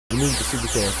need the Super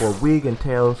Saiyan 4 wig and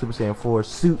tail, Super Saiyan 4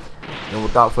 suit. And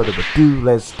without further ado,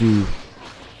 let's do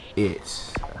it.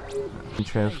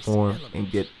 Transform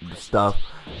and get the stuff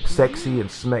sexy and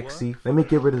smexy. Let me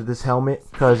get rid of this helmet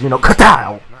because, you know,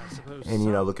 katow! And,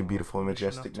 you know, looking beautiful and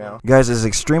majestic now. Guys, it's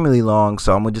extremely long,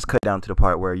 so I'm gonna just cut down to the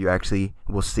part where you actually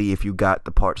will see if you got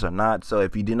the parts or not. So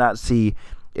if you did not see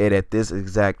it at this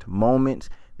exact moment,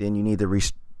 then you need to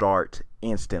restart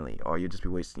instantly, or you'll just be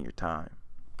wasting your time.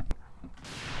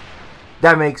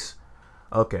 That makes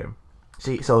okay.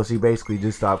 So she basically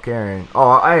just stopped caring.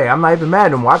 Oh, hey, I'm not even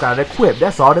mad anymore. I got it equipped.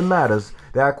 That's all that matters.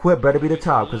 That equip better be the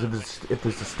top, because if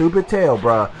it's a stupid tail,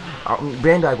 bruh,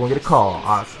 Bandai gonna get a call.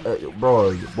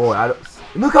 Boy,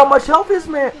 look how much health this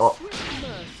man. Oh.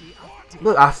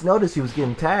 Look, I noticed he was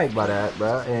getting tagged by that,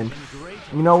 bruh, and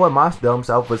you know what? My dumb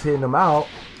self was hitting him out.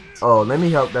 Oh, let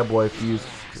me help that boy fuse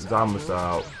Zombies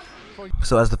out.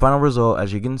 So as the final result,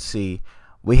 as you can see,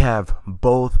 we have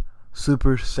both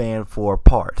Super Saiyan 4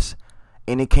 parts.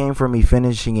 And it came from me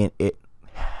finishing it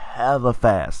hella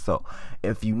fast. So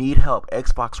if you need help,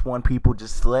 Xbox One people,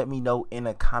 just let me know in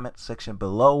the comment section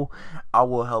below. I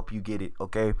will help you get it,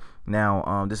 okay?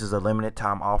 Now, this is a limited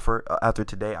time offer. After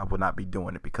today, I will not be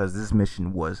doing it because this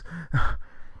mission was...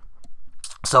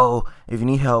 So if you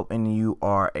need help and you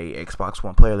are a Xbox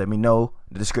One player, let me know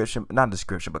in the description, not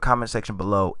description, but comment section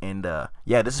below. And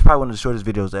yeah, this is probably one of the shortest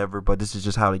videos ever, but this is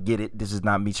just how to get it. This is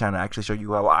not me trying to actually show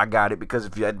you how I got it, because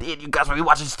if I did, you guys will be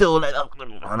watching still. I'm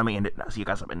gonna end it. I'll see you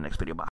guys up in the next video. Bye.